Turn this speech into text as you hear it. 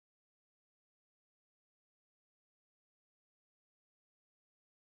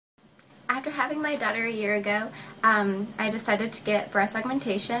After having my daughter a year ago, I decided to get breast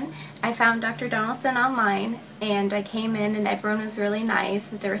augmentation. I found Dr. Donaldson online, and I came in and everyone was really nice.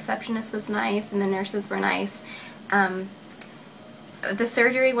 The receptionist was nice and the nurses were nice. The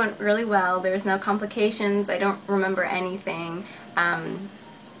surgery went really well. There was no complications. I don't remember anything.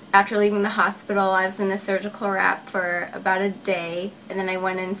 After leaving the hospital, I was in the surgical wrap for about a day, and then I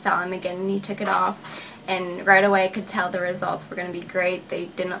went in and saw him again and he took it off. And right away I could tell the results were going to be great. They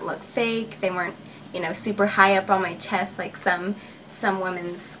didn't look fake. They weren't, super high up on my chest like some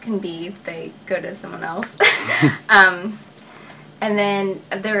women's can be if they go to someone else. And then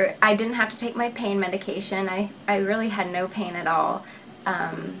I didn't have to take my pain medication. I really had no pain at all.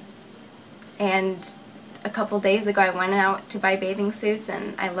 And a couple days ago I went out to buy bathing suits,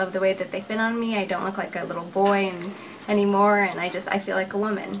 and I love the way that they fit on me. I don't look like a little boy anymore, and I feel like a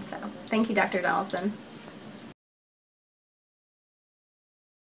woman. So thank you, Dr. Donaldson.